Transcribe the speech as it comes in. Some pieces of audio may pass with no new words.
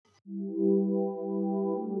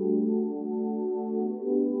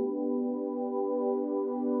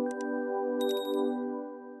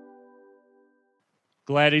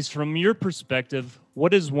Gladys, from your perspective,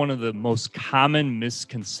 what is one of the most common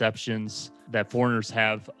misconceptions that foreigners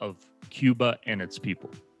have of Cuba and its people?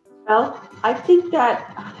 Well, I think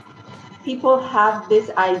that people have this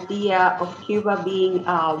idea of Cuba being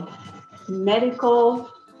medical,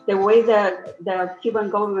 the way the Cuban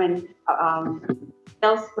government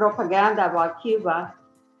sells propaganda about Cuba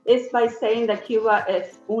is by saying that Cuba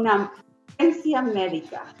is una ciencia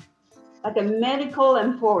médica, like a medical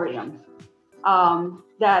emporium,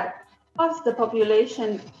 that plus the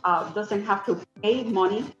population doesn't have to pay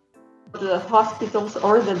money to the hospitals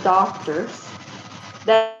or the doctors,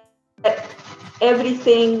 that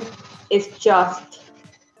everything is just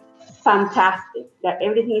fantastic, that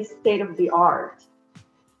everything is state of the art.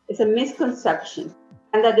 It's a misconception.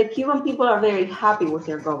 And that the Cuban people are very happy with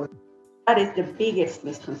their government. That is the biggest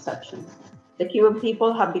misconception. The Cuban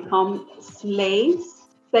people have become slaves,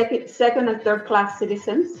 second and third class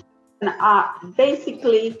citizens. And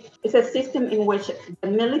basically, it's a system in which the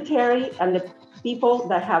military and the people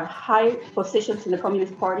that have high positions in the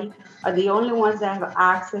Communist Party are the only ones that have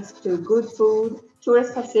access to good food,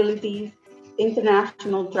 tourist facilities,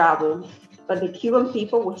 international travel. But the Cuban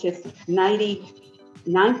people, which is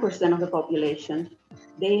 99% of the population,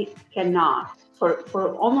 they cannot.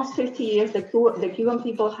 For almost 50 years, the Cuban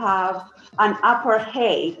people have an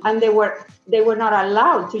apartheid, and they were not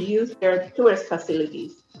allowed to use their tourist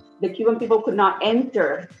facilities. The Cuban people could not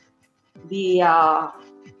enter the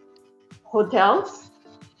hotels.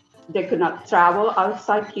 They could not travel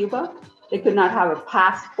outside Cuba. They could not have a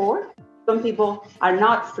passport. Some people are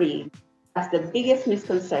not free. That's the biggest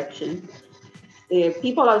misconception. The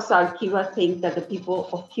people outside Cuba think that the people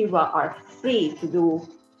of Cuba are free to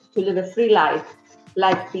live a free life,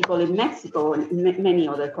 like people in Mexico and many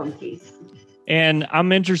other countries. And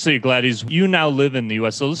I'm interested, Gladys, you now live in the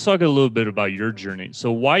U.S., so let's talk a little bit about your journey.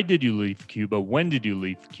 So why did you leave Cuba? When did you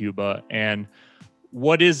leave Cuba? And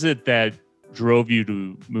what is it that drove you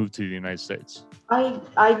to move to the United States?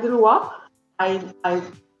 I grew up. I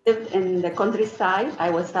lived in the countryside.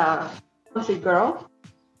 I was a country girl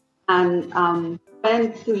and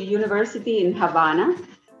went to university in Havana.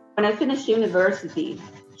 When I finished university,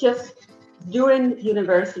 just during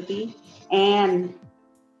university and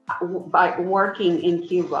by working in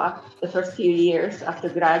Cuba the first few years after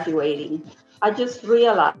graduating, I just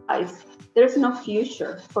realized there's no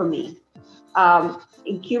future for me.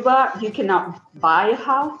 In Cuba, you cannot buy a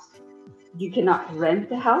house, you cannot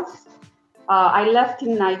rent a house. I left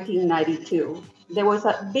in 1992. There was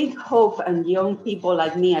a big hope in young people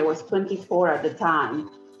like me, I was 24 at the time,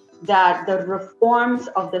 that the reforms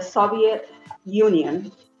of the Soviet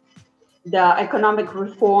Union, the economic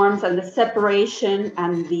reforms and the separation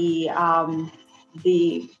and the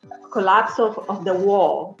collapse of the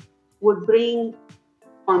wall would bring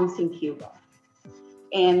reforms in Cuba.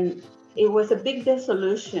 And it was a big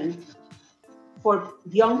disillusion for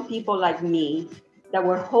young people like me that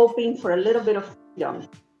were hoping for a little bit of freedom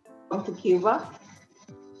come to Cuba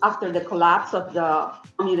after the collapse of the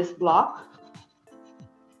communist bloc.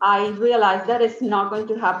 I realized that is not going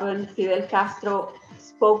to happen. Fidel Castro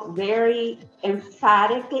spoke very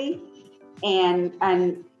emphatically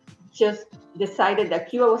and just decided that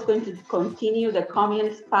Cuba was going to continue the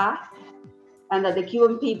communist path and that the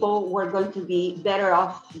Cuban people were going to be better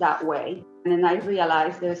off that way. And then I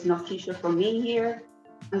realized there's no future for me here,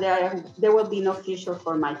 and there will be no future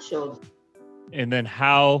for my children. And then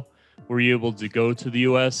how were you able to go to the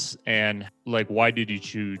U.S. and why did you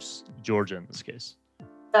choose Georgia in this case?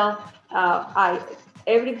 Well,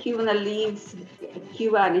 every Cuban that leaves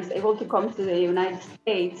Cuba and is able to come to the United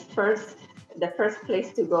States, the first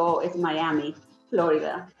place to go is Miami,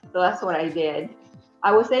 Florida. So that's what I did.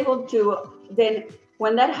 I was able to, then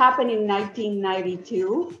when that happened in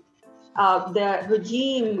 1992, the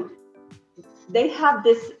regime, they have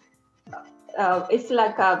this, it's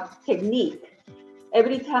like a technique.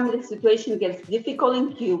 Every time the situation gets difficult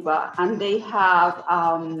in Cuba and they have,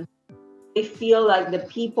 they feel like the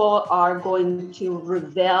people are going to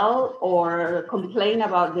rebel or complain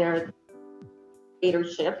about their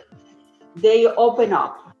dictatorship, they open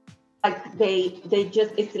up. Like they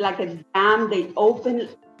just, it's like a dam, they open,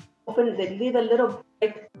 they leave a little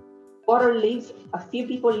break, water leaves, a few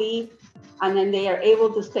people leave, and then they are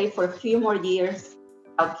able to stay for a few more years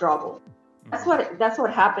without trouble. That's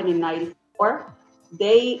what happened in 94.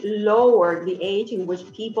 They lowered the age in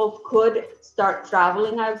which people could start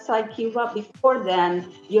traveling outside Cuba. Before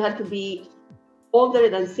then, you had to be older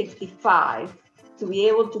than 65 to be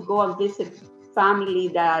able to go and visit family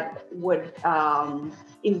that would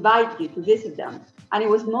invite you to visit them. And it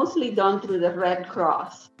was mostly done through the Red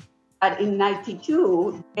Cross. But in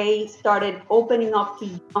 92, they started opening up to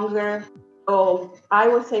younger. So I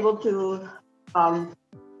was able to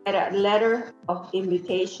get a letter of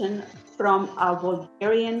invitation from a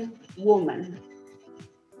Bulgarian woman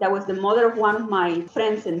that was the mother of one of my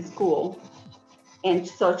friends in school. And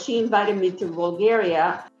so she invited me to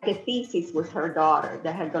Bulgaria, a thesis with her daughter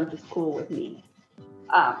that had gone to school with me.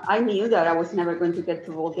 I knew that I was never going to get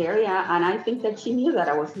to Bulgaria, and I think that she knew that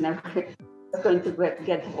I was never going to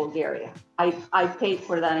get to Bulgaria. I paid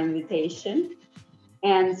for that invitation.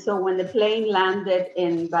 And so when the plane landed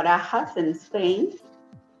in Barajas in Spain,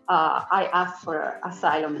 I asked for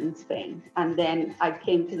asylum in Spain. And then I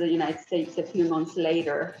came to the United States a few months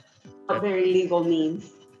later, for very legal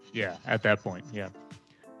means. Yeah, at that point, yeah.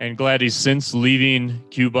 And Gladys, since leaving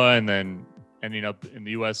Cuba and then ending up in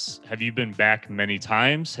the U.S., have you been back many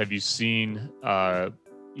times? Have you seen,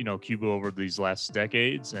 Cuba over these last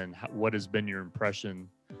decades? And what has been your impression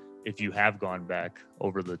if you have gone back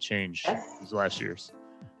over the change these last years?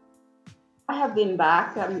 I have been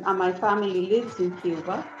back, and my family lives in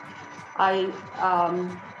Cuba. I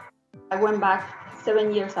went back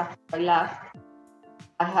 7 years after I left.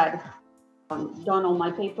 I had done all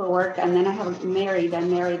my paperwork, and then I married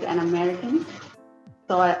an American.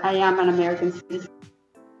 So I am an American citizen.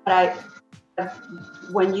 But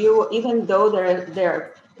even though there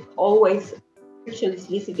are always restrictions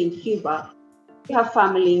visiting Cuba, if you have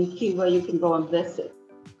family in Cuba, you can go and visit.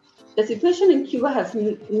 The situation in Cuba has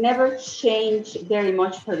never changed very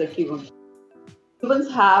much for the Cubans.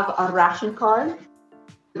 Cubans have a ration card.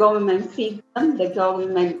 The government feeds them. The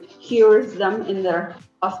government cures them in their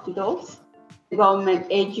hospitals. The government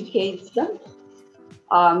educates them.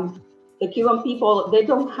 The Cuban people, they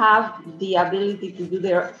don't have the ability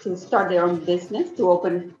to start their own business, to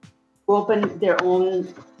open their own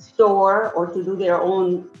store, or to do their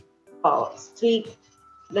own street.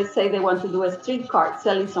 Let's say they want to do a street cart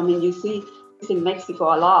selling something. You see this in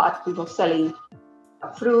Mexico a lot, people selling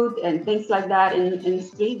fruit and things like that in the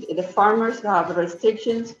street. The farmers have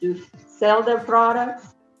restrictions to sell their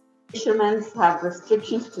products. Fishermen have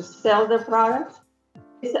restrictions to sell their products.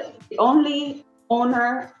 The only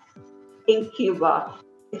owner in Cuba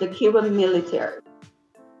is the Cuban military.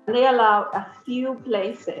 And they allow a few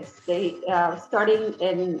places. They starting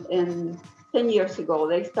in 10 years ago,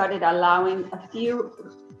 they started allowing a few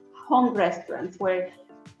home restaurants where,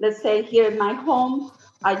 let's say here in my home,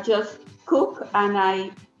 I just cook and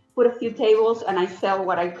I put a few tables and I sell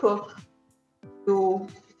what I cook to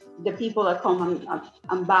the people that come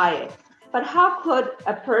and buy it. But how could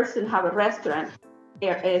a person have a restaurant?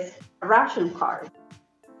 There is a ration card.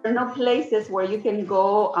 There are no places where you can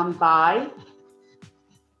go and buy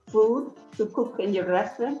food to cook in your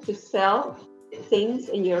restaurant, to sell things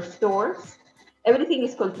in your stores. Everything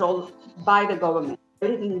is controlled by the government.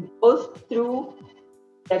 Everything goes through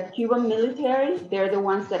the Cuban military. They're the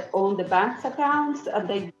ones that own the bank accounts, and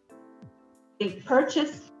they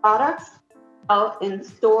purchase products in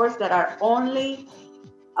stores that are only,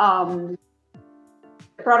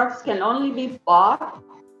 products can only be bought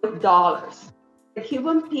with dollars. The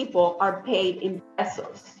Cuban people are paid in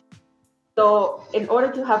pesos. So in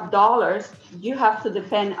order to have dollars, you have to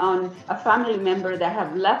depend on a family member that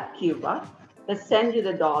have left Cuba that send you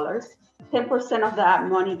the dollars. 10% of that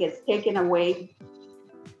money gets taken away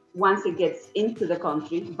once it gets into the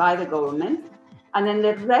country by the government. And then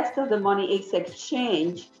the rest of the money is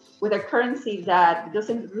exchanged with a currency that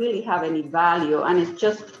doesn't really have any value, and it's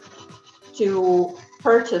just to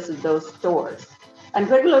purchase those stores. And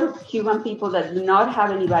regular Cuban people that do not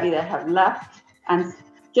have anybody that have left, and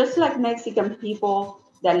just like Mexican people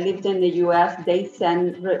that lived in the US, they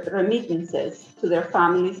send remittances to their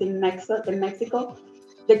families in Mexico.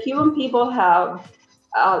 The Cuban people have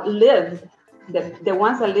lived, the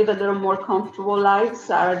ones that live a little more comfortable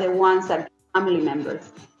lives are the ones that family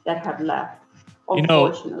members that have left,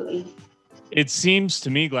 unfortunately. It seems to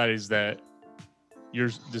me, Gladys, that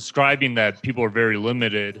you're describing that people are very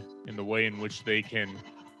limited in the way in which they can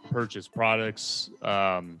purchase products,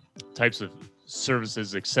 types of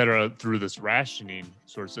services, etc., through this rationing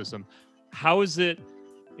sort of system. How is it,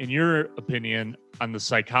 in your opinion, on the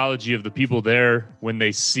psychology of the people there when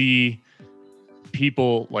they see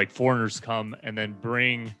people like foreigners come and then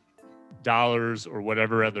bring dollars or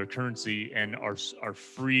whatever other currency and are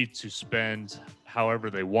free to spend however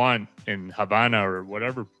they want in Havana or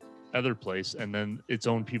whatever other place, and then its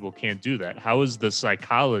own people can't do that? How is the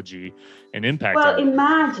psychology and impact? Well,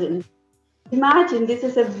 imagine this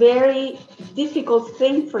is a very difficult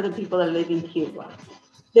thing for the people that live in Cuba.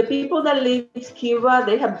 The people that leave Cuba,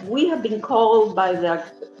 we have been called by the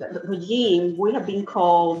regime, we have been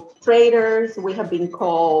called traitors, we have been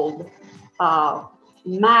called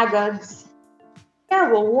maggots,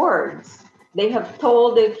 terrible words. They have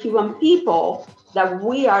told the Cuban people that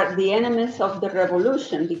we are the enemies of the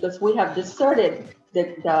revolution because we have deserted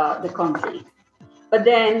the country. But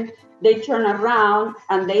then they turn around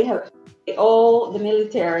and they have all the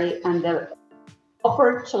military and the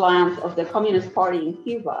upper echelons of the Communist Party in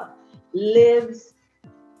Cuba lives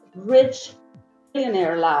rich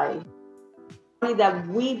millionaire life, money that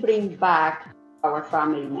we bring back our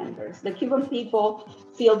family members. The Cuban people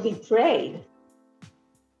feel betrayed.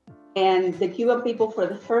 And the Cuban people, for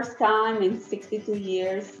the first time in 62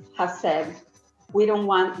 years, have said, we don't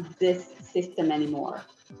want this system anymore.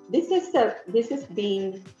 This is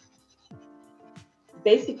being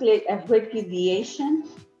basically a repudiation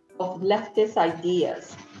of leftist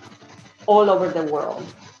ideas all over the world.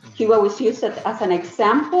 Cuba was used as an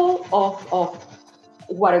example of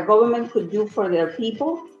what a government could do for their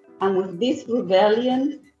people. And with this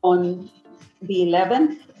rebellion on the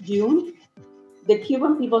 11th June, the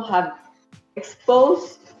Cuban people have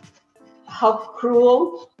exposed how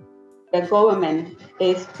cruel the government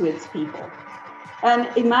is to its people. And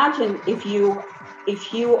imagine if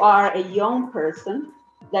you are a young person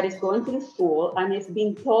that is going to the school and is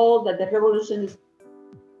being told that the revolution is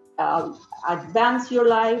advance your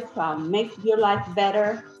life, make your life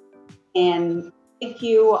better, and make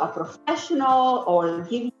you a professional or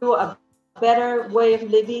give you a better way of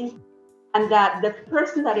living, and that the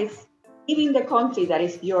person that is leaving the country, that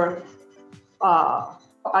is your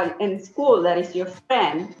in school, that is your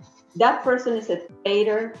friend, that person is a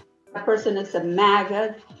traitor. That person is a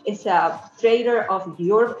maggot, is a traitor of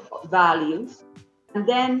your values. And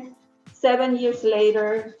then 7 years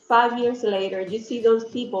later, 5 years later, you see those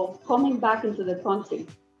people coming back into the country.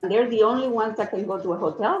 And they're the only ones that can go to a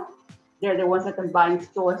hotel. They're the ones that can buy in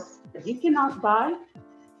stores that you cannot buy.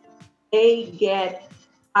 They get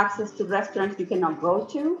access to restaurants you cannot go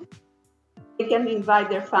to. They can invite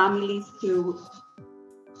their families to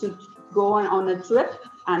go on a trip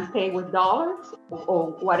and pay with dollars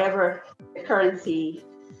or whatever currency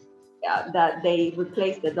that they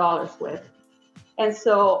replace the dollars with. And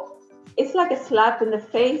so it's like a slap in the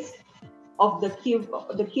face of the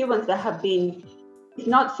Cubans that have been, if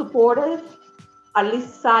not supportive, at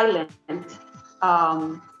least silent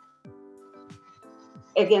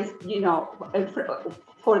against,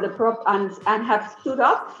 for the and have stood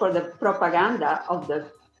up for the propaganda of the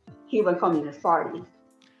Cuban Communist Party.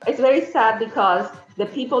 It's very sad because the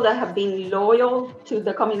people that have been loyal to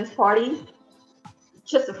the Communist Party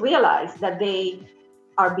just realize that they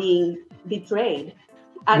are being betrayed.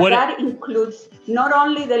 And that includes not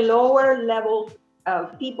only the lower level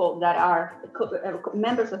people that are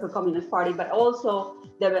members of the Communist Party, but also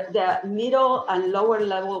the middle and lower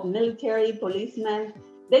level military, policemen.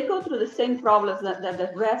 They go through the same problems that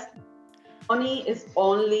the rest. Money is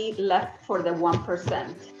only left for the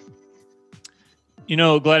 1%.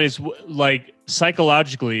 Gladys, like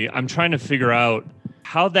psychologically, I'm trying to figure out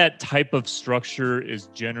how that type of structure is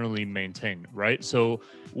generally maintained, right? So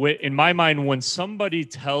in my mind, when somebody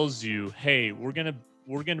tells you, hey, we're going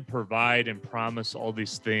to provide and promise all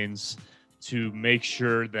these things to make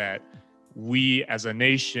sure that we as a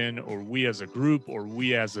nation or we as a group or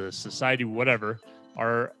we as a society, whatever,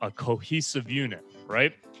 are a cohesive unit,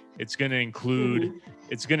 right? It's going to include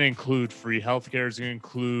free healthcare, it's going to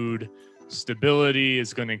include stability,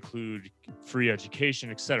 is going to include free education,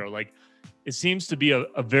 etc. Like, it seems to be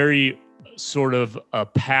a very sort of a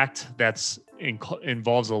pact that's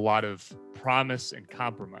involves a lot of promise and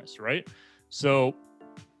compromise, right? So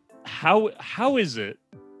how is it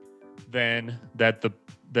then that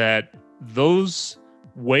those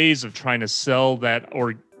ways of trying to sell that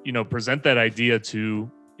or present that idea to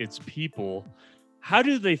its people, how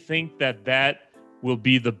do they think that will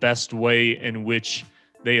be the best way in which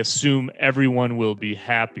they assume everyone will be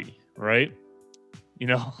happy, right?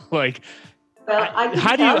 Like, well,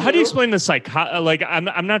 how do you explain the like,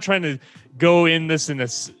 I'm not trying to go in this in a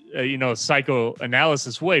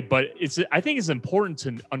psychoanalysis way, but I think it's important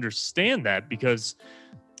to understand that, because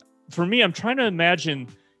for me, I'm trying to imagine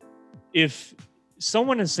if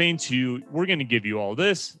someone is saying to you, we're going to give you all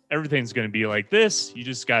this, everything's going to be like this, you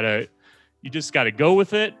just gotta go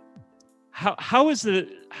with it.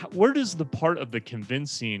 Where does the part of the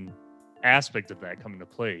convincing aspect of that come into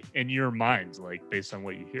play in your minds, like based on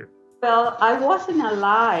what you hear? Well, I wasn't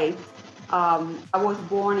alive. I was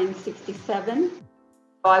born in 1967.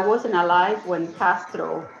 So I wasn't alive when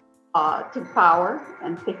Castro took power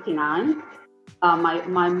in 1959.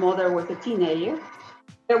 My mother was a teenager.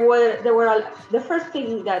 the first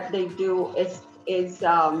thing that they do is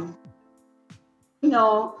you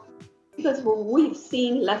know, because we've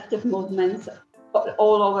seen leftist movements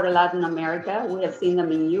all over Latin America. We have seen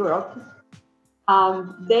them in Europe.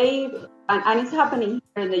 And it's happening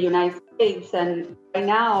here in the United States. And right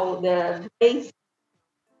now, the race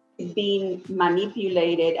is being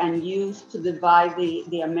manipulated and used to divide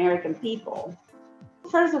the American people.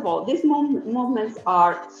 First of all, these movements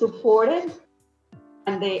are supported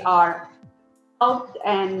and they are helped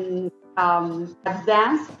and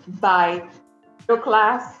advanced by middle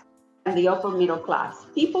class and the upper middle class.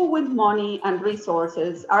 People with money and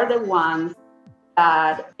resources are the ones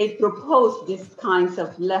that they propose these kinds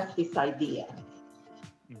of leftist ideas.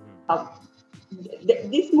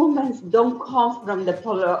 These movements don't come from the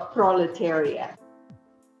proletariat.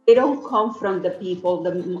 They don't come from the people,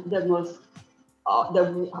 the most,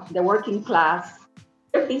 the working class.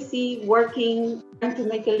 They're busy working, trying to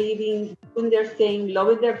make a living, doing their thing,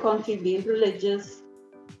 loving their country, being religious,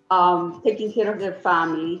 taking care of their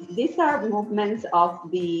families. These are movements of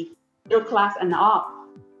the middle class and up.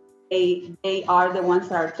 They are the ones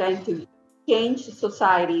that are trying to change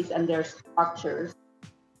societies and their structures.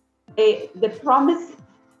 The promise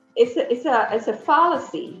is a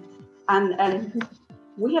fallacy, and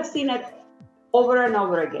we have seen it over and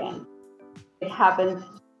over again. It happened.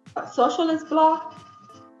 Socialist bloc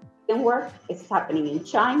didn't work. It's happening in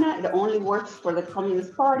China. It only works for the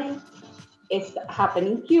Communist Party. It's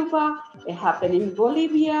happening in Cuba. It happened in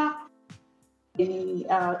Bolivia, in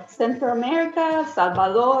Central America,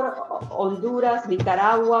 Salvador, Honduras,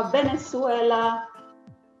 Nicaragua, Venezuela,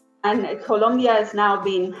 and Colombia is now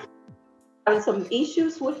having some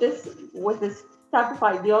issues with this type of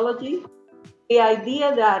ideology. The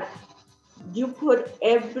idea that you put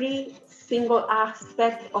every single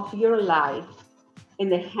aspect of your life in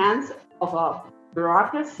the hands of a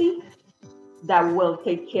bureaucracy that will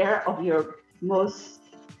take care of your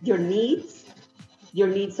needs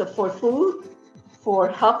for food, for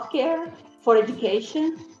healthcare, for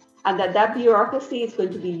education, and that bureaucracy is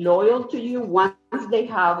going to be loyal to you once they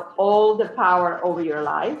have all the power over your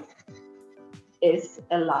life is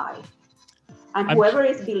a lie. And whoever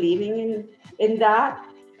is believing in that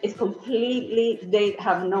is they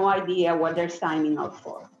have no idea what they're signing up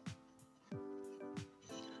for.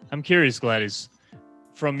 I'm curious, Gladys,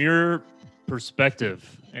 from your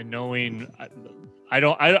perspective and knowing, I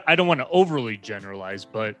don't want to overly generalize,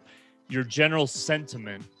 but your general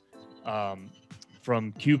sentiment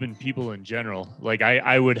from Cuban people in general. Like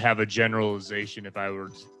I would have a generalization if I were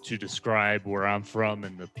to describe where I'm from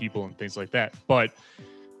and the people and things like that. But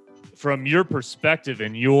from your perspective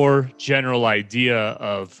and your general idea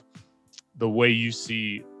of the way you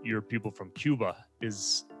see your people from Cuba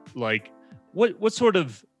is like, what sort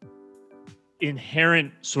of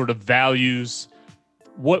inherent sort of values,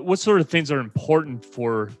 what sort of things are important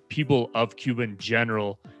for people of Cuba in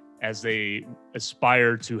general as they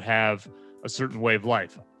aspire to have a certain way of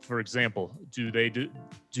life? For example, do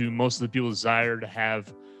most of the people desire to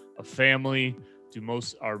have a family?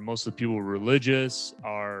 Are most of the people religious?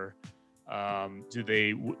 Do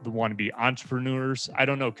they want to be entrepreneurs? I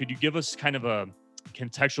don't know. Could you give us kind of a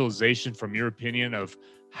contextualization from your opinion of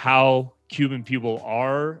how Cuban people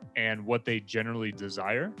are and what they generally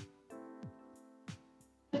desire?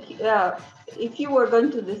 If you were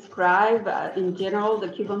going to describe in general the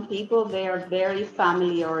Cuban people, they are very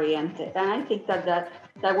family oriented, and I think that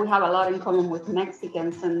we have a lot in common with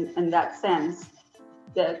Mexicans in that sense.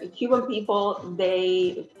 The Cuban people,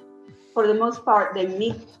 they, for the most part, they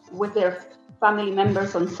meet with their family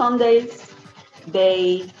members on Sundays.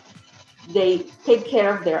 They take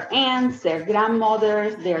care of their aunts, their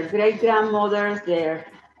grandmothers, their great-grandmothers, their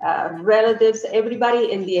relatives.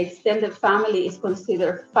 Everybody in the extended family is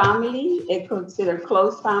considered family, it's considered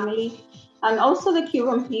close family. And also the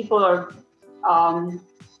Cuban people are,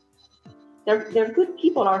 they're good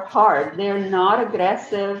people, are hard. They're not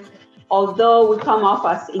aggressive, although we come off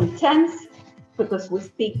as intense because we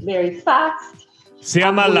speak very fast. Se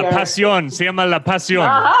llama la pasión.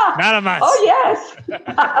 Nada más. Oh, yes.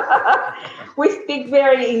 We speak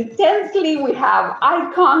very intensely. We have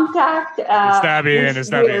eye contact. Está bien.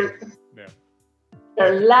 Yeah.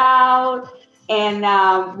 They're loud. And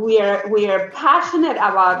we are passionate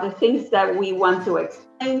about the things that we want to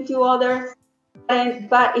explain to others.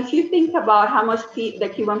 But if you think about how much the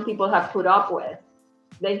Cuban people have put up with,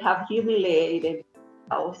 they have humiliated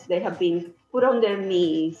themselves. They have been put on their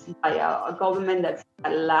knees by a government that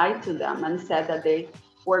lied to them and said that they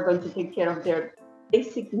were going to take care of their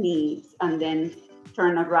basic needs and then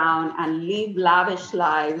turn around and live lavish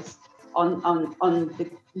lives on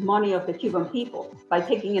the money of the Cuban people by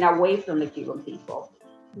taking it away from the Cuban people.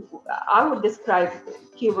 I would describe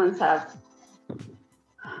Cubans as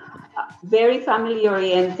very family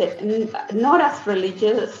oriented, not as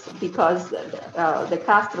religious, because the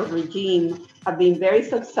Castro regime have been very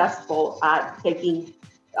successful at taking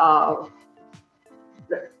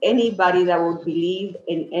anybody that would believe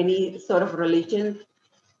in any sort of religion.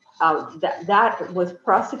 That was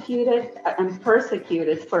prosecuted and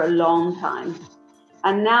persecuted for a long time.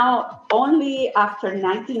 And now, only after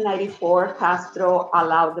 1994, Castro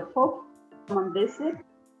allowed the Pope to come and visit,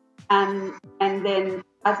 and then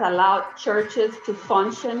has allowed churches to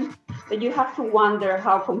function. But you have to wonder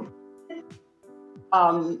how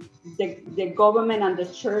the government and the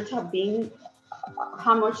church have been.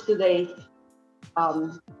 How much do they eye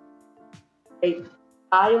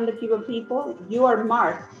on the Cuban people? You are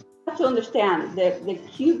marked. You have to understand that the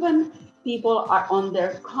Cuban people are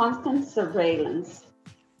under constant surveillance.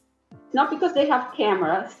 Not because they have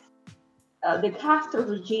cameras. The Castro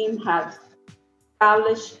regime has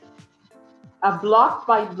established a block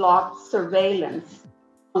by block surveillance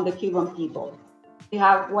on the Cuban people. We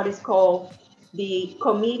have what is called the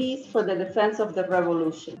Committees for the Defense of the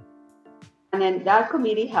Revolution. And then that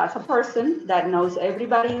committee has a person that knows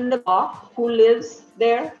everybody in the block, who lives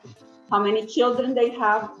there, how many children they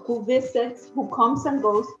have, who visits, who comes and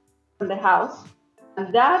goes from the house.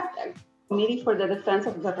 And that Committee for the Defense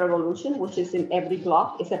of the Revolution, which is in every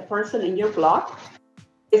block, is a person in your block.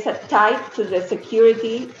 It's tied to the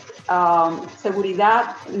security,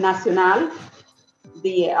 Seguridad Nacional,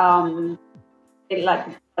 the like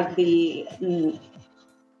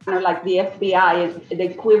the FBI, the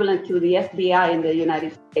equivalent to the FBI in the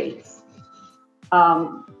United States.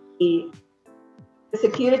 The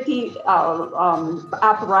security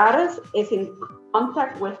apparatus is in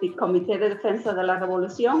contact with the Comité de Defensa de la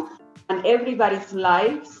Revolución, and everybody's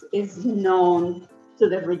lives is known to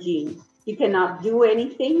the regime. You cannot do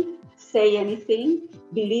anything, say anything,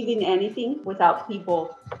 believe in anything without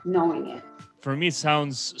people knowing it. For me, it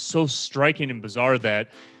sounds so striking and bizarre that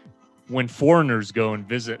when foreigners go and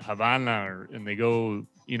visit Havana and they go,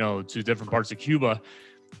 to different parts of Cuba,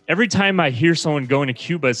 every time I hear someone going to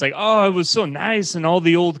Cuba, it's like, oh, it was so nice, and all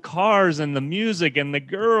the old cars and the music and the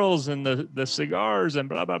girls and the cigars and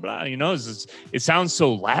blah, blah, blah. It sounds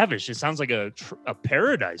so lavish. It sounds like a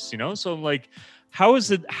paradise, So like, how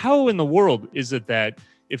in the world is it that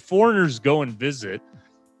if foreigners go and visit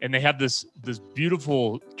and they have this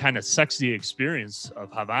beautiful kind of sexy experience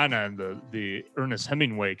of Havana and the Ernest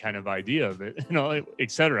Hemingway kind of idea of it,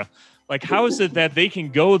 et cetera. Like, how is it that they can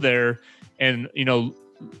go there and,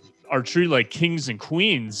 are treated like kings and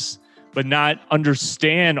queens, but not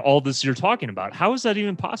understand all this you're talking about? How is that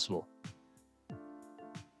even possible?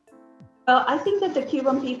 Well, I think that the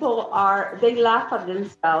Cuban people they laugh at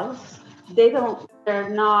themselves. They have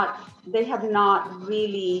not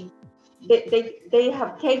really. They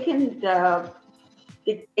have taken the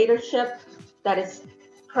dictatorship that is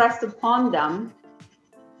pressed upon them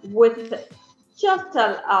with just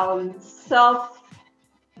a self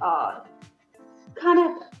kind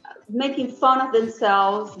of making fun of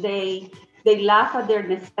themselves. They laugh at their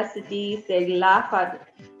necessities. They laugh at,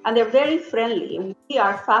 and they're very friendly. And we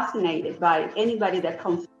are fascinated by anybody that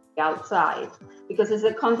comes from the outside, because it's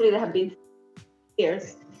a country that have been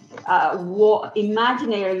years.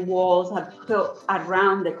 Imaginary walls have built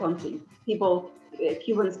around the country.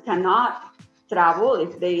 Cubans cannot travel.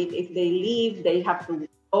 If they leave, they have to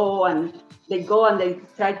go and they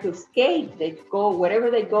try to escape. They go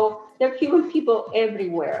wherever they go. There are Cuban people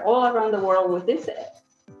everywhere, all around the world. With this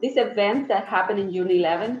event that happened in June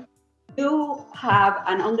 11, you have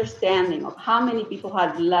an understanding of how many people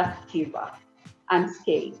have left Cuba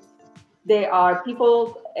unscathed. There are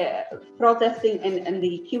people protesting in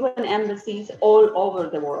the Cuban embassies all over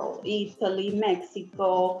the world: Italy,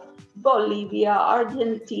 Mexico, Bolivia,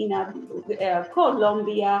 Argentina,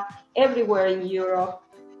 Colombia, everywhere in Europe,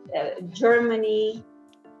 Germany,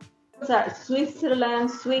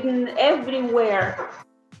 Switzerland, Sweden, everywhere.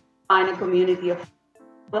 Find a community of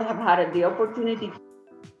people have had the opportunity,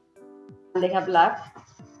 and they have left.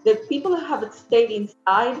 The people who have stayed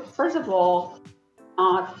inside, first of all,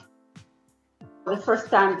 the first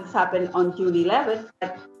time this happened on June 11th,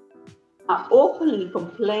 that openly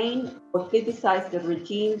complain or criticize the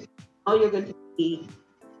regime. Now you're going to be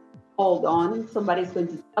called on. Somebody's going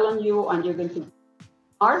to tell on you, and you're going to be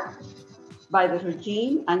marked by the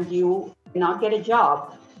regime, and you cannot get a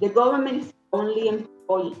job. The government is the only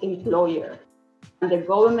employer, and the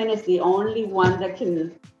government is the only one that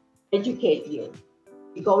can educate you.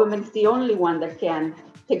 The government is the only one that can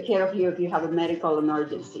take care of you if you have a medical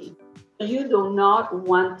emergency. You do not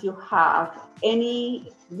want to have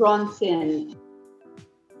any runs in.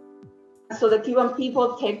 So the Cuban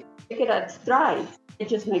people take it at stride. They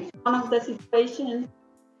just make fun of the situation.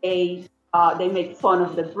 They make fun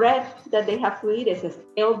of the bread that they have to eat. It's a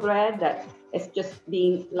stale bread that is just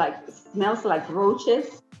being like, smells like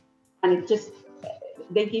roaches. And it just,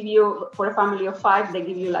 they give you, for a family of 5, they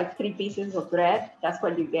give you like 3 pieces of bread. That's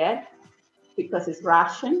what you get because it's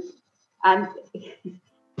ration. And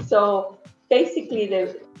so basically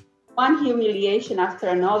the one humiliation after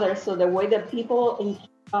another. So the way that people in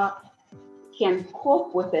Cuba can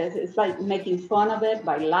cope with it is like making fun of it,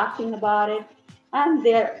 by laughing about it. And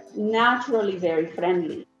they're naturally very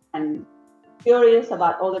friendly and curious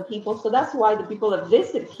about other people. So that's why the people that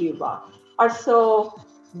visit Cuba are so,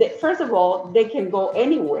 first of all, they can go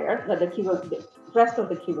anywhere that the rest of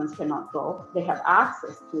the Cubans cannot go. They have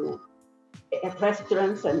access to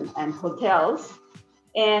restaurants and hotels.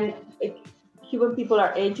 And Cuban people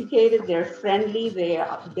are educated, they're friendly,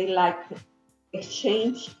 they like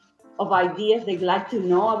exchange of ideas. They like to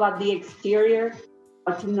know about the exterior,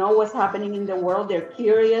 or to know what's happening in the world. They're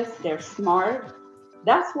curious, they're smart.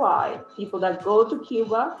 That's why people that go to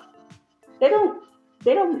Cuba, they don't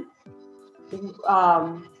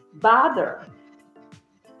bother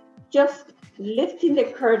just lifting the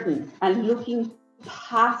curtain and looking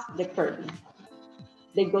past the curtain.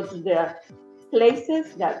 They go to the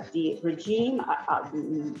places that the regime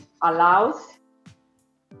allows,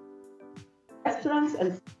 restaurants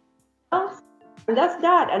and stuff, and that's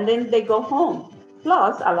that. And then they go home.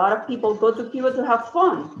 Plus, a lot of people go to Cuba to have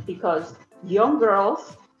fun because young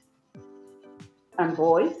girls and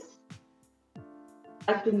boys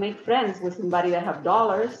like to make friends with somebody that have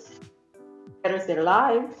dollars, betters their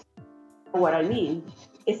lives. What I mean,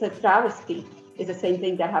 it's a travesty. It's the same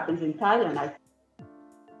thing that happens in Thailand.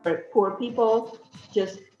 Where poor people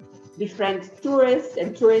just befriend tourists,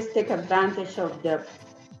 and tourists take advantage of the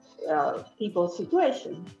people's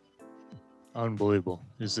situation. Unbelievable.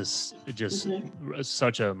 Is this just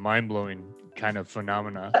such a mind-blowing kind of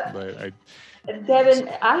phenomena? But Devin,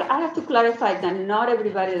 I have to clarify that not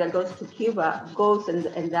everybody that goes to Cuba goes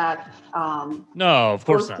in that. No, of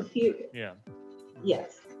course not. To Cuba. Yeah.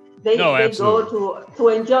 Yes, they go to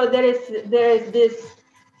enjoy. There is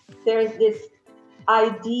this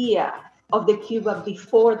idea of the Cuba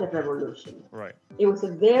before the revolution. Right. It was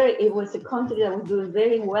a country that was doing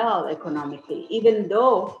very well economically, even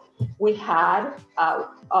though we had a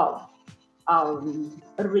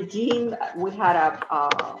regime. We had a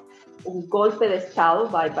golpe de Estado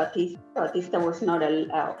by Batista. Batista was not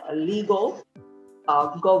a legal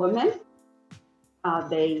government.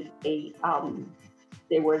 They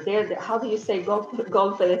were there. How do you say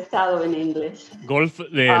golpe de Estado in English?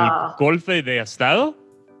 Golpe de Estado?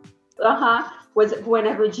 Was when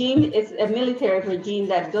a regime is a military regime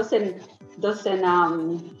that doesn't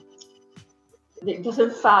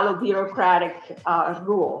follow bureaucratic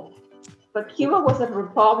rule. But Cuba was a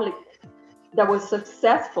republic that was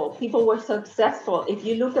successful. People were successful. If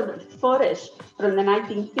you look at the footage from the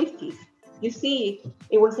 1950s, you see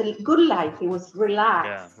it was a good life. It was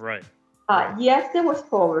relaxed. Yeah, right. Yes, there was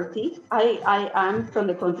poverty. I'm from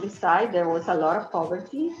the countryside. There was a lot of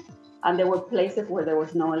poverty, and there were places where there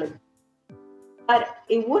was no electricity. But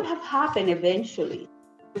it would have happened eventually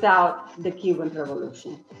without the Cuban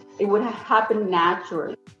Revolution. It would have happened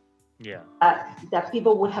naturally. Yeah. That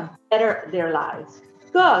people would have bettered their lives.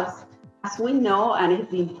 Because, as we know, and it's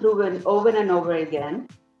been proven over and over again,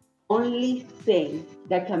 only thing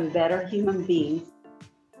that can better human beings,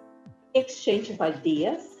 exchange of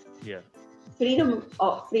ideas, freedom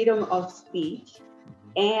of speech,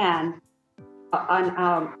 and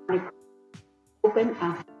open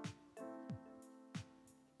and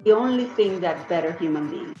the only thing that better human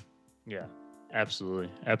beings. Yeah, absolutely.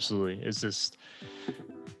 It's just,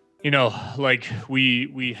 like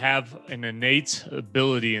we have an innate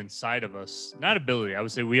ability inside of us. Not ability, I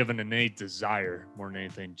would say we have an innate desire more than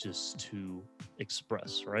anything just to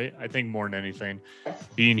express, right? I think more than anything,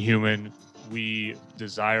 being human, we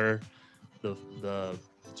desire the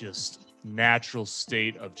just natural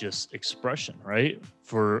state of just expression, right?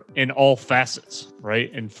 For in all facets,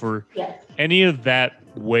 right? And for any of that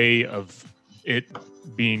way of it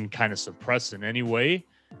being kind of suppressed in any way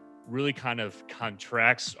really kind of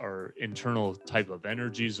contracts our internal type of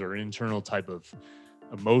energies or internal type of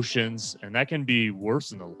emotions, and that can be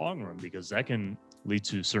worse in the long run because that can lead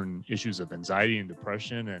to certain issues of anxiety and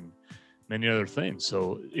depression and many other things.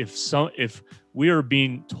 So if we are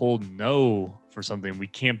being told no for something, we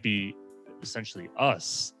can't be essentially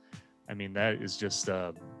us. I mean, that is just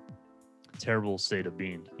terrible state of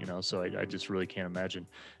being, so I just really can't imagine.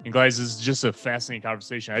 And guys, this is just a fascinating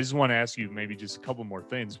conversation. I just want to ask you maybe just a couple more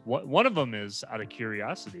things. One of them is out of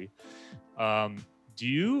curiosity.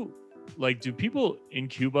 Do people in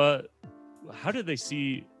Cuba, how do they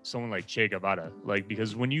see someone like Che Guevara? Like,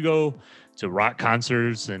 because when you go to rock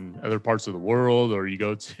concerts in other parts of the world, or you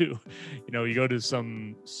go to, you go to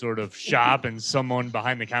some sort of shop and someone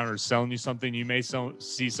behind the counter is selling you something, you may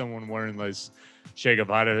see someone wearing this Che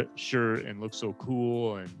Guevara shirt and look so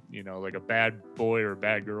cool and, like a bad boy or a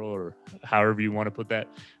bad girl or however you want to put that.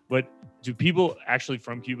 But do people actually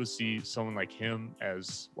from Cuba see someone like him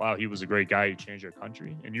as, wow, he was a great guy who changed our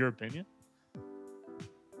country, in your opinion?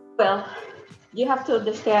 Well, you have to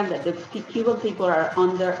understand that the Cuban people are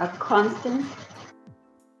under a constant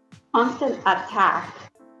attack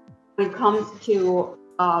when it comes to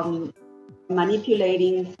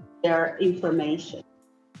manipulating their information.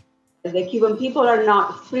 The Cuban people are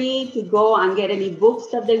not free to go and get any books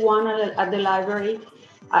that they want at the library.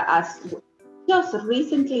 As just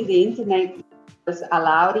recently, the internet was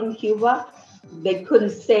allowed in Cuba. They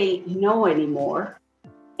couldn't say no anymore.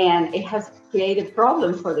 And it has created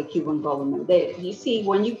problems for the Cuban government. You see,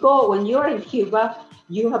 when you're in Cuba,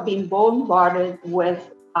 you have been bombarded with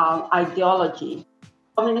ideology,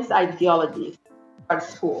 communist ideologies at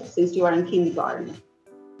school since you are in kindergarten.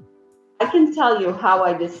 I can tell you how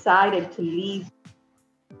I decided to leave.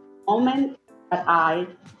 The moment that I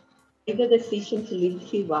made the decision to leave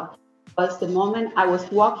Cuba was the moment I was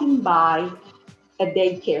walking by a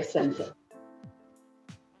daycare center.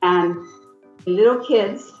 And little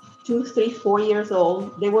kids, 2, 3, 4 years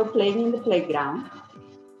old, they were playing in the playground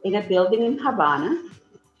in a building in Havana,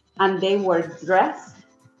 and they were dressed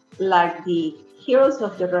like the heroes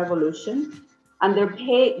of the revolution, and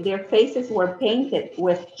their faces were painted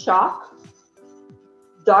with chalk,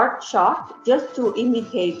 dark chalk, just to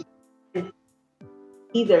imitate the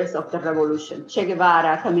leaders of the revolution, Che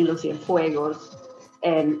Guevara, Camilo Cienfuegos,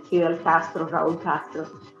 and Fidel Castro, Raul Castro.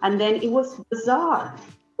 And then it was bizarre.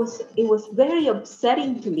 It was very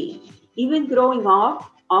upsetting to me, even growing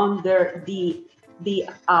up under the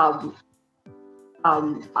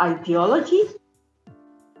ideology.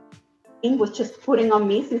 It was just putting on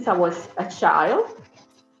me since I was a child.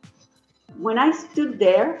 When I stood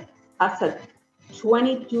there as a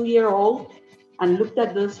 22-year-old and looked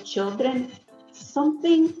at those children,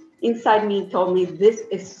 something inside me told me this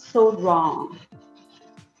is so wrong.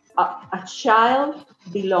 A child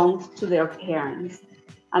belongs to their parents.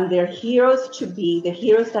 And their heroes should be the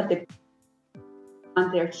heroes that they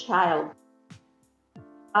and their child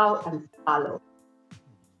out and follow,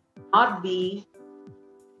 not be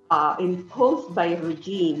imposed by a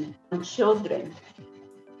regime on children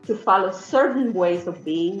to follow certain ways of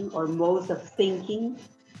being or modes of thinking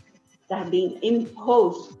that have been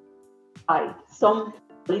imposed by some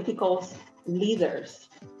political leaders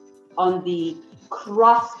on the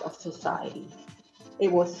crust of society. It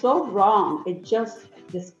was so wrong, it just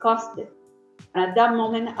disgusted. And at that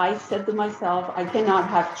moment, I said to myself, I cannot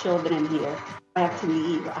have children here. I have to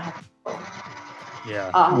leave. I have to go.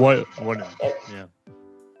 Yeah. Yeah.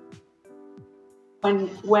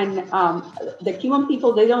 When the Cuban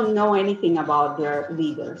people, they don't know anything about their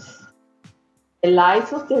leaders. The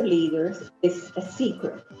lives of their leaders is a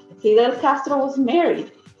secret. Fidel Castro was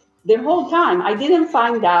married the whole time. I didn't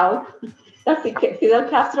find out that Fidel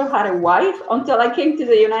Castro had a wife until I came to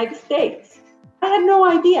the United States. I had no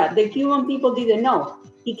idea. The Cuban people didn't know.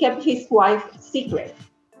 He kept his wife secret.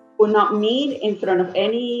 Would not meet in front of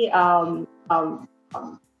any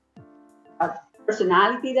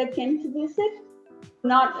personality that came to visit.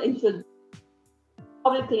 Not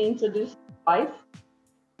publicly introduce his wife.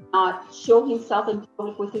 Not show himself in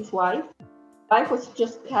public with his wife. Wife was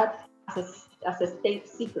just kept as a state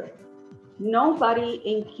secret. Nobody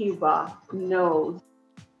in Cuba knows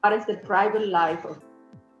what is the private life of.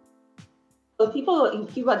 So people in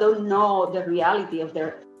Cuba don't know the reality of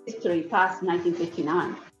their history past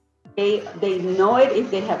 1959. They know it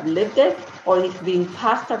if they have lived it or it's been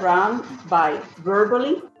passed around by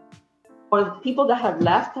verbally, or people that have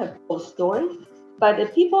left have told stories. But the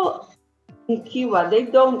people in Cuba, they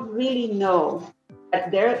don't really know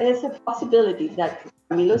that there is a possibility that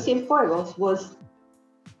Camilo Cienfuegos was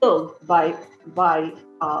killed by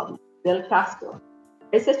Fidel Castro.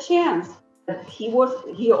 There's a chance that he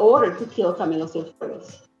ordered to kill Camilo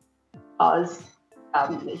Cienfuegos.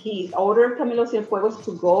 He ordered Camilo Cienfuegos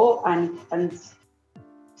to go and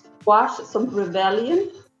squash some rebellion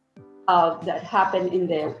that happened in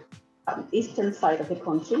the eastern side of the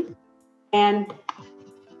country, and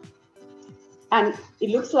it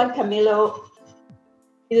looks like Camilo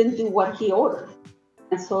didn't do what he ordered.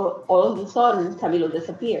 And so all of a sudden, Camilo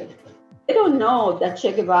disappeared. They don't know that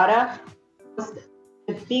Che Guevara was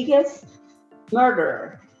the biggest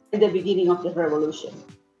murderer in the beginning of the revolution.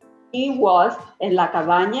 He was in La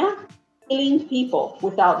Cabaña killing people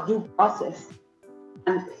without due process.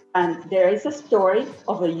 And there is a story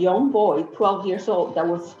of a young boy, 12 years old, that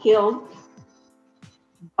was killed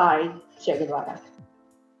by Che Guevara.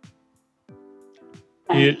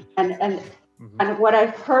 And what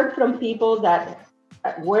I've heard from people that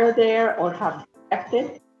were there or have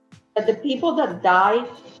affected, that the people that died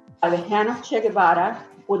by the hand of Che Guevara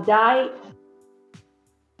would die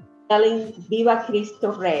yelling "Viva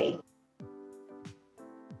Cristo Rey."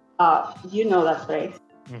 You know that phrase.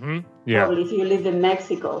 Mm-hmm. Yeah. Probably if you lived in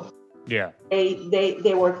Mexico. Yeah.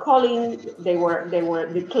 They were calling, they were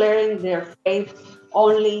declaring their faith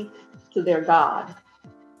only to their God.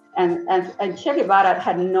 And Che Guevara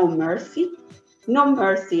had no mercy in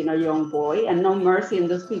a young boy, and no mercy in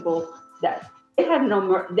those people that they have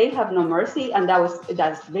no mercy, and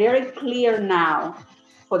that's very clear now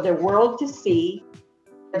for the world to see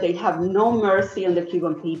that they have no mercy on the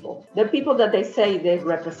Cuban people, the people that they say they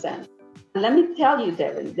represent. And let me tell you,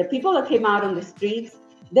 Devin, the people that came out on the streets,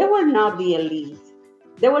 they were not the elite.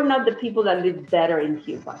 They were not the people that lived better in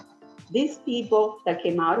Cuba. These people that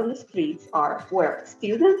came out on the streets were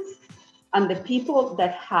students and the people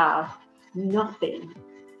that have nothing.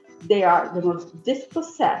 They are the most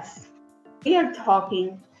dispossessed. We are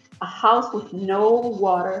talking a house with no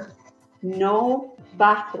water, no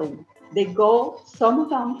bathroom. Some of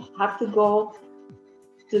them have to go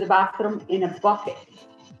to the bathroom in a bucket.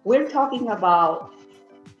 We're talking about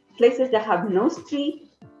places that have no street,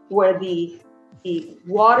 where the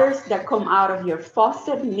waters that come out of your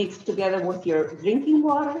faucet mixed together with your drinking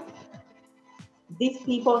water. These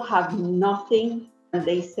people have nothing, and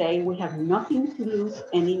they say we have nothing to lose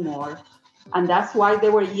anymore. And that's why they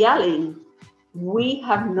were yelling, we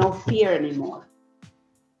have no fear anymore.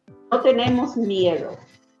 No tenemos miedo.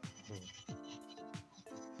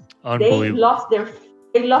 They lost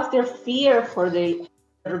their fear for the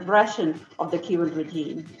repression of the Cuban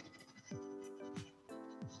regime.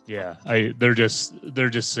 Yeah, they're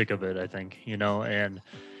just sick of it, I think, and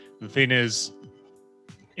the thing is,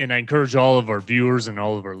 and I encourage all of our viewers and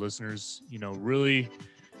all of our listeners, really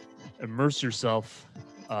immerse yourself.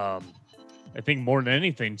 I think more than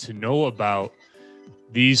anything, to know about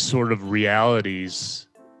these sort of realities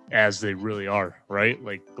as they really are, right?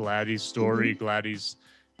 Like Gladys' story, Gladys'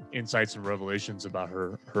 insights and revelations about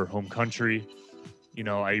her home country.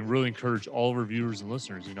 I really encourage all of our viewers and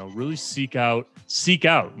listeners, really seek out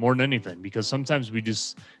more than anything, because sometimes we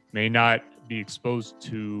just may not be exposed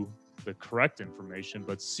to the correct information,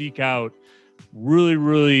 but seek out really,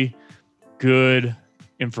 really good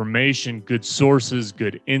information, good sources,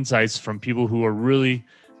 good insights from people who are really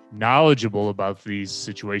knowledgeable about these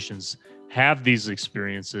situations, have these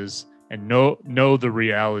experiences, and know the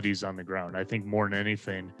realities on the ground. I think more than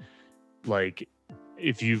anything, like,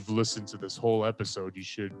 if you've listened to this whole episode, you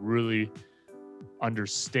should really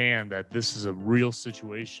understand that this is a real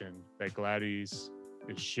situation that Gladys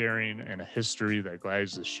is sharing, and a history that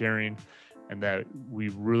Gladys is sharing, and that we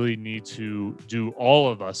really need to do, all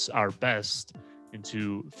of us, our best, and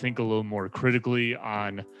to think a little more critically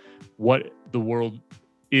on what the world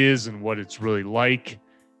is and what it's really like,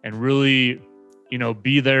 and really,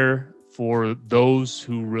 be there for those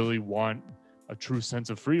who really want a true sense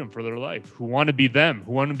of freedom for their life, who want to be them,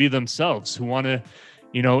 who want to be themselves, who want to,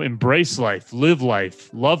 embrace life, live life,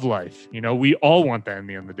 love life. We all want that in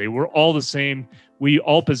the end of the day. We're all the same. We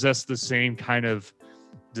all possess the same kind of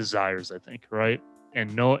desires, I think, right?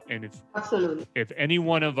 And Absolutely. If any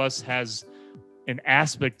one of us has an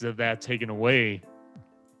aspect of that taken away,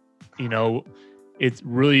 it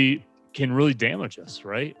really can really damage us,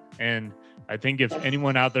 right? And I think if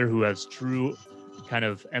anyone out there who has true kind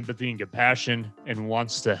of empathy and compassion and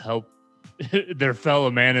wants to help their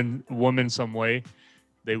fellow man and woman some way,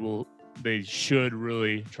 they should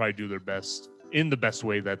really try to do their best in the best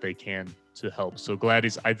way that they can to help. So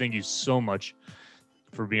Gladys, I thank you so much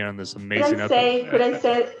for being on this amazing episode.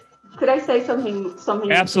 Could I say something?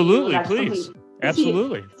 Absolutely, please.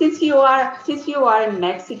 Absolutely. Since you are in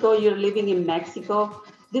Mexico, you're living in Mexico.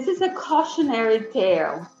 This is a cautionary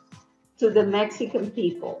tale to the Mexican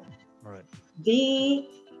people. Right. The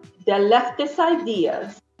leftist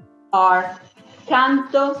ideas are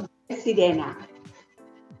cantos de sirena.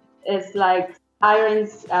 It's like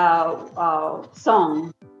sirens'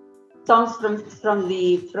 songs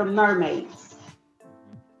from mermaids.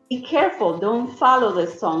 Be careful! Don't follow the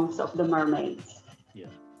songs of the mermaids. Yeah,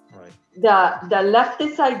 right. The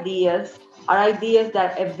leftist ideas are ideas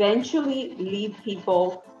that eventually leave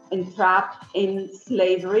people entrapped in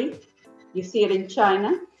slavery. You see it in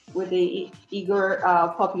China with the Uyghur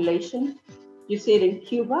population. You see it in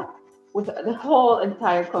Cuba with the whole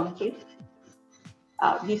entire country.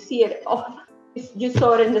 You see it. You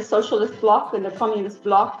saw it in the socialist bloc, in the communist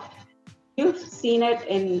bloc. You've seen it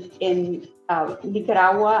in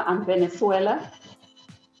Nicaragua and Venezuela.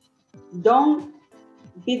 Don't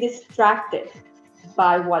be distracted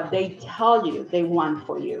by what they tell you they want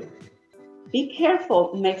for you. Be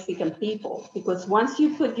careful, Mexican people, because once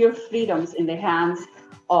you put your freedoms in the hands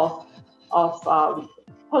of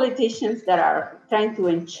politicians that are trying to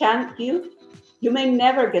enchant you, you may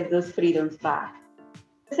never get those freedoms back.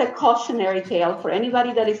 It's a cautionary tale for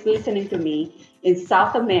anybody that is listening to me in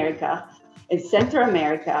South America, in Central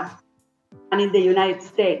America, and in the United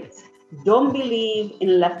States. Don't believe in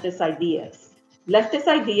leftist ideas. Leftist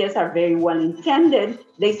ideas are very well intended.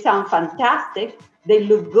 They sound fantastic. They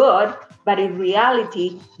look good, but in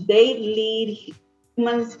reality, they lead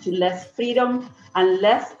humans to less freedom and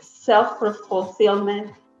less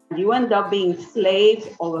self-fulfillment. You end up being slaves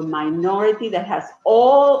of a minority that has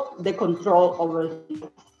all the control over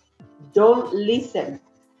you. Don't listen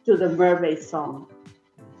to the mermaid song.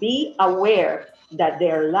 Be aware that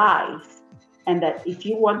they're lies, and that if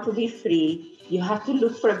you want to be free, you have to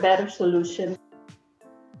look for a better solution.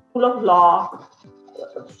 Rule of law,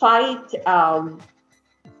 fight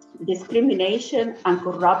discrimination and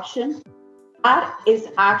corruption. That is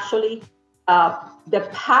actually the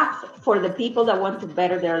path for the people that want to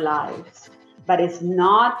better their lives. But it's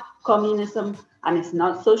not communism and it's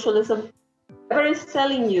not socialism. Whoever is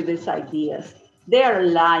selling you these ideas, they are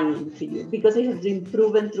lying to you, because it has been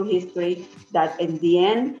proven through history that in the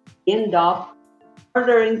end up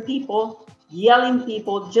murdering people, yelling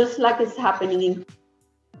people, just like it's happening in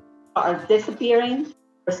are disappearing,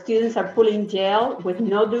 or students are put in jail with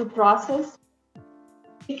no due process.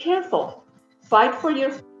 Be careful. Fight for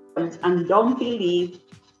your freedoms and don't believe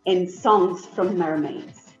in songs from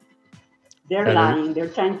mermaids. They're lying. They're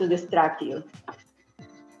trying to distract you.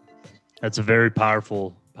 That's a very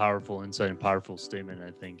powerful insight and powerful statement.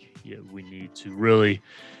 I think we need to really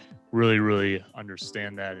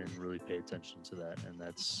understand that and really pay attention to that. And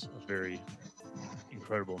that's a very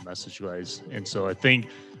incredible message, guys. And so I thank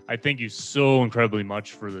you so incredibly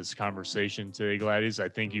much for this conversation today, Gladys. I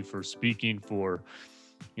thank you for speaking for,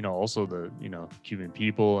 also the, Cuban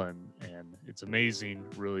people, and it's amazing,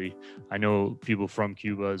 really. I know people from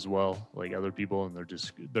Cuba as well, like other people, and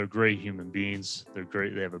they're great human beings. They're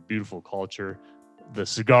great. They have a beautiful culture. The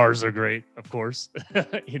cigars are great, of course.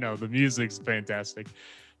 The music's fantastic.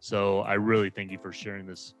 So I really thank you for sharing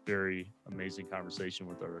this very amazing conversation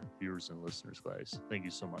with our viewers and listeners, guys. Thank you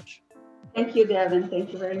so much. Thank you, Devin.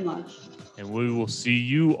 Thank you very much. And we will see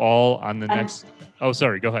you all on the next... Oh,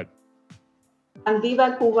 sorry. Go ahead. And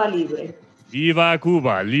viva Cuba Libre. Viva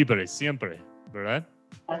Cuba Libre, siempre, ¿verdad?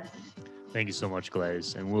 Yes. Thank you so much,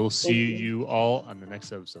 Gladys. And we'll see you all on the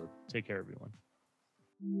next episode. Take care, everyone.